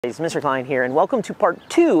It's Mr. Klein here, and welcome to part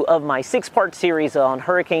 2 of my 6-part series on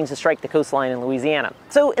hurricanes that strike the coastline in Louisiana.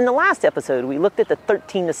 So in the last episode, we looked at the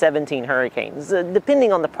 13 to 17 hurricanes,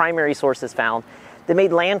 depending on the primary sources found, that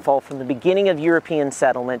made landfall from the beginning of European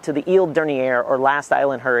settlement to the Dernier or Last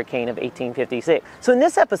Island Hurricane of 1856. So in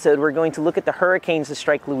this episode, we're going to look at the hurricanes that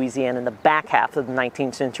strike Louisiana in the back half of the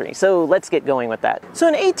 19th century. So let's get going with that. So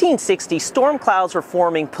in 1860, storm clouds were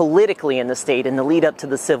forming politically in the state in the lead up to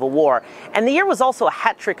the Civil War. And the year was also a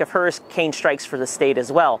hat trick of hurricane strikes for the state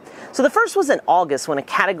as well. So the first was in August when a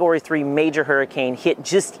Category 3 major hurricane hit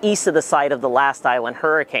just east of the site of the Last Island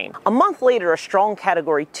Hurricane. A month later, a strong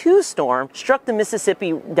Category 2 storm struck the Mississippi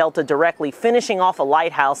Delta directly, finishing off a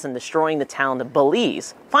lighthouse and destroying the town of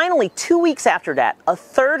Belize. Finally, 2 weeks after that, a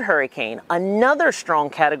third hurricane, another strong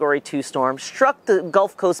Category 2 storm, struck the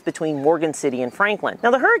Gulf Coast between Morgan City and Franklin.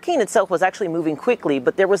 Now, the hurricane itself was actually moving quickly,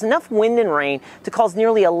 but there was enough wind and rain to cause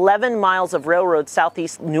nearly 11 miles of railroad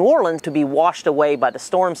southeast New Orleans to be washed away by the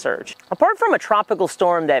storm surge. Apart from a tropical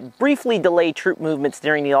storm that briefly delayed troop movements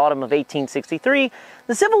during the autumn of 1863,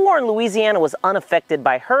 the Civil War in Louisiana was unaffected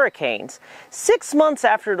by hurricanes. 6 months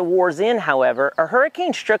after the war's end, however, a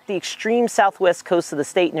hurricane struck the extreme southwest coast of the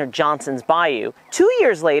state near Johnson's Bayou. 2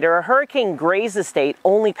 years later, a hurricane grazed the state,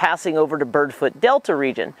 only passing over the Birdfoot Delta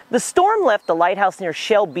region. The storm left the lighthouse near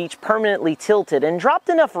Shell Beach permanently tilted and dropped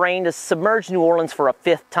enough rain to submerge New Orleans for a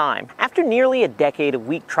 5th time. After nearly a decade of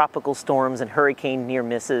weak tropical storms and hurricane near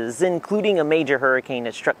misses, including a major hurricane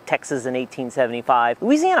that struck Texas in 1875,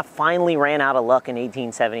 Louisiana finally ran out of luck in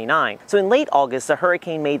 1879. So in late August, a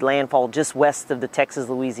hurricane made landfall just west of the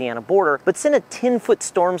Texas-Louisiana border, but sent a 10-foot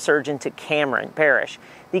storm surge into Cameron Parish.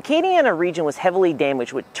 The Acadiana region was heavily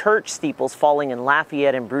damaged, with church steeples falling in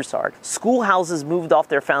Lafayette and Broussard. Schoolhouses moved off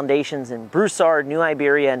their foundations in Broussard, New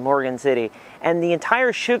Iberia, and Morgan City, and the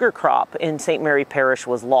entire sugar crop in St. Mary Parish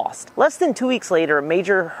was lost. Less than 2 weeks later, a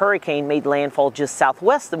major hurricane made landfall just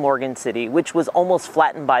southwest of Morgan City, which was almost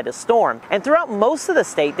flattened by the storm. And throughout most of the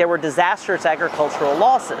state, there were disastrous agricultural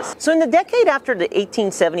losses. So in the decade after the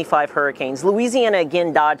 1875 hurricanes, Louisiana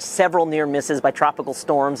again dodged several near misses by tropical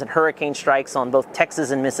storms and hurricane strikes on both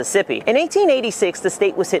Texas and Mississippi. In 1886, the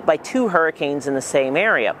state was hit by 2 hurricanes in the same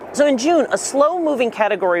area. So in June, a slow-moving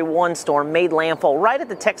Category 1 storm made landfall right at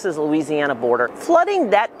the Texas-Louisiana border,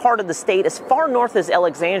 flooding that part of the state as far north as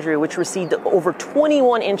Alexandria, which received over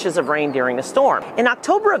 21 inches of rain during the storm. In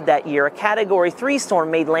October of that year, a Category 3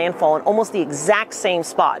 storm made landfall in almost the exact same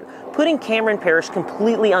spot, putting Cameron Parish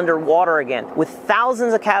completely underwater again, with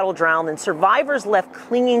thousands of cattle drowned and survivors left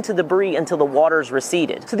clinging to debris until the waters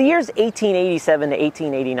receded. So the years 1887 to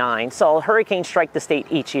 1889 saw a hurricane strike the state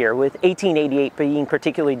each year, with 1888 being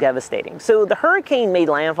particularly devastating. So the hurricane made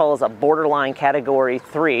landfall as a borderline Category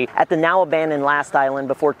 3 at the now abandoned Last Island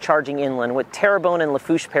before charging inland, with Terrebonne and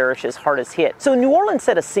Lafourche parishes hardest hit. So New Orleans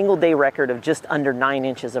set a single-day record of just under 9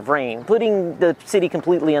 inches of rain, putting the city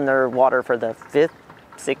completely underwater for the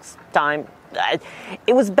 6th time.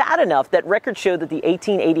 It was bad enough that records showed that the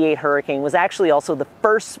 1888 hurricane was actually also the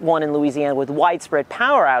first one in Louisiana with widespread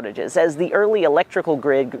power outages, as the early electrical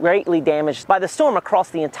grid greatly damaged by the storm across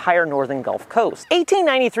the entire northern Gulf Coast.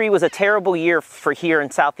 1893 was a terrible year for here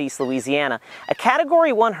in southeast Louisiana. A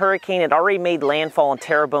Category 1 hurricane had already made landfall in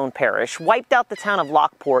Terrebonne Parish, wiped out the town of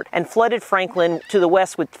Lockport, and flooded Franklin to the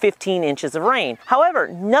west with 15 inches of rain. However,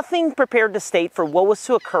 nothing prepared the state for what was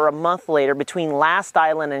to occur a month later between Last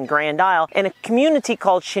Island and Grand Isle, in a community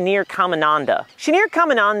called Cheniere Caminanda. Cheniere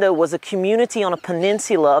Caminanda was a community on a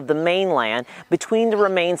peninsula of the mainland between the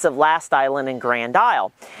remains of Last Island and Grand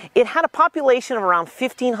Isle. It had a population of around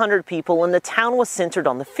 1,500 people, and the town was centered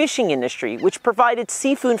on the fishing industry, which provided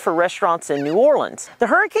seafood for restaurants in New Orleans. The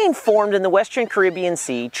hurricane formed in the western Caribbean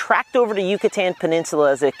Sea, tracked over the Yucatan Peninsula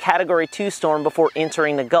as a Category 2 storm before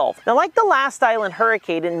entering the Gulf. Now, like the Last Island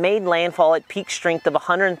hurricane, it made landfall at peak strength of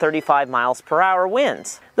 135 miles per hour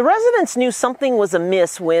winds. The residents knew something was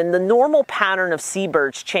amiss when the normal pattern of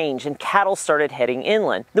seabirds changed and cattle started heading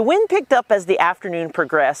inland. The wind picked up as the afternoon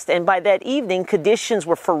progressed, and by that evening, conditions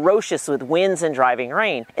were ferocious with winds and driving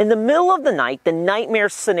rain. In the middle of the night, the nightmare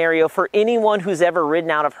scenario for anyone who's ever ridden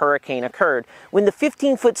out of hurricane occurred, when the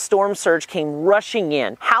 15-foot storm surge came rushing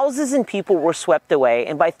in. Houses and people were swept away,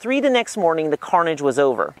 and by 3 the next morning, the carnage was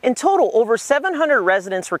over. In total, over 700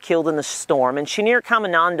 residents were killed in the storm, and Cheniere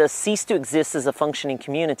Caminanda ceased to exist as a functioning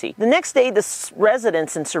community. community. The next day, the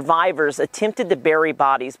residents and survivors attempted to bury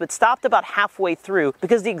bodies, but stopped about halfway through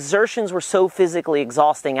because the exertions were so physically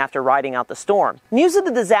exhausting after riding out the storm. News of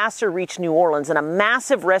the disaster reached New Orleans, and a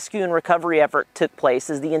massive rescue and recovery effort took place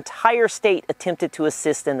as the entire state attempted to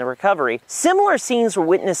assist in the recovery. Similar scenes were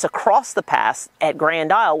witnessed across the pass at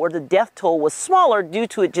Grand Isle, where the death toll was smaller due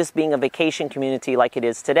to it just being a vacation community like it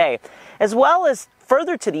is today, as well as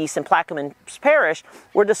further to the east in Plaquemine Parish,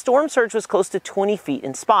 where the storm surge was close to 20 feet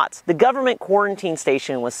in spots. The government quarantine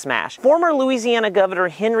station was smashed. Former Louisiana Governor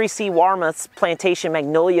Henry C. Warmoth's plantation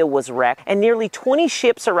Magnolia was wrecked, and nearly 20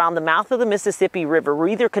 ships around the mouth of the Mississippi River were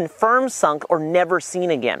either confirmed sunk or never seen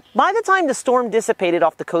again. By the time the storm dissipated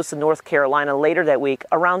off the coast of North Carolina later that week,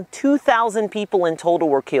 around 2,000 people in total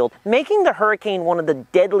were killed, making the hurricane one of the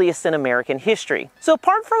deadliest in American history. So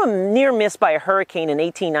apart from a near miss by a hurricane in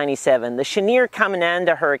 1897, the Cheniere Caminanda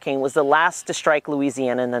Hurricane was the last to strike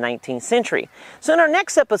Louisiana in the 19th century. So in our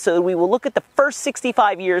next episode, we will look at the first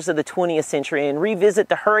 65 years of the 20th century and revisit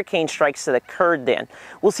the hurricane strikes that occurred then.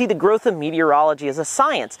 We'll see the growth of meteorology as a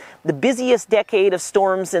science, the busiest decade of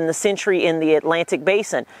storms in the century in the Atlantic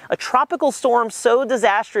Basin, a tropical storm so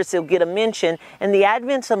disastrous it'll get a mention, and the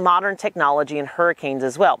advent of modern technology and hurricanes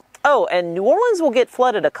as well. Oh, and New Orleans will get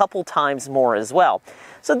flooded a couple times more as well.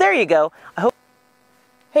 So there you go.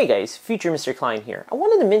 Hey guys, future Mr. Klein here. I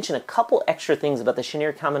wanted to mention a couple extra things about the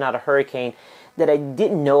Cheniere Caminanda Hurricane that I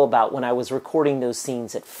didn't know about when I was recording those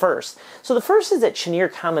scenes at first. So the first is that Cheniere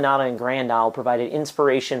Caminanda and Grand Isle provided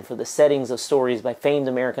inspiration for the settings of stories by famed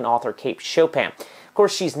American author Kate Chopin. Of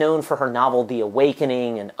course, she's known for her novel The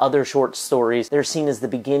Awakening and other short stories that are seen as the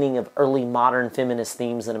beginning of early modern feminist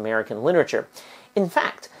themes in American literature. In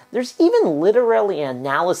fact, there's even literary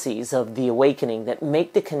analyses of The Awakening that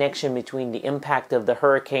make the connection between the impact of the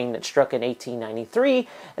hurricane that struck in 1893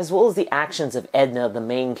 as well as the actions of Edna, the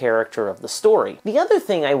main character of the story. The other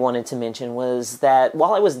thing I wanted to mention was that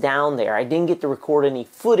while I was down there, I didn't get to record any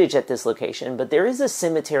footage at this location, but there is a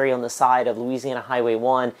cemetery on the side of Louisiana Highway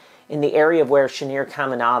 1 in the area of where Cheniere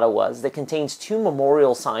Caminanda was that contains two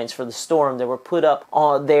memorial signs for the storm that were put up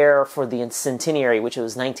there for the centenary, which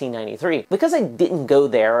was 1993. Because I didn't go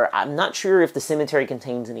there, I'm not sure if the cemetery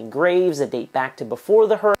contains any graves that date back to before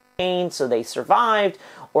the hurricane, so they survived,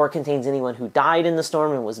 or it contains anyone who died in the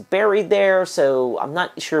storm and was buried there, so I'm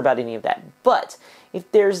not sure about any of that. But if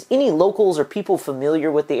there's any locals or people familiar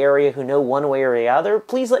with the area who know one way or the other,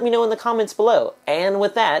 please let me know in the comments below. And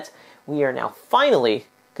with that, we are now finally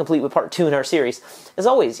complete with part 2 in our series. As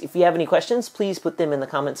always, if you have any questions, please put them in the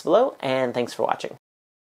comments below, and thanks for watching.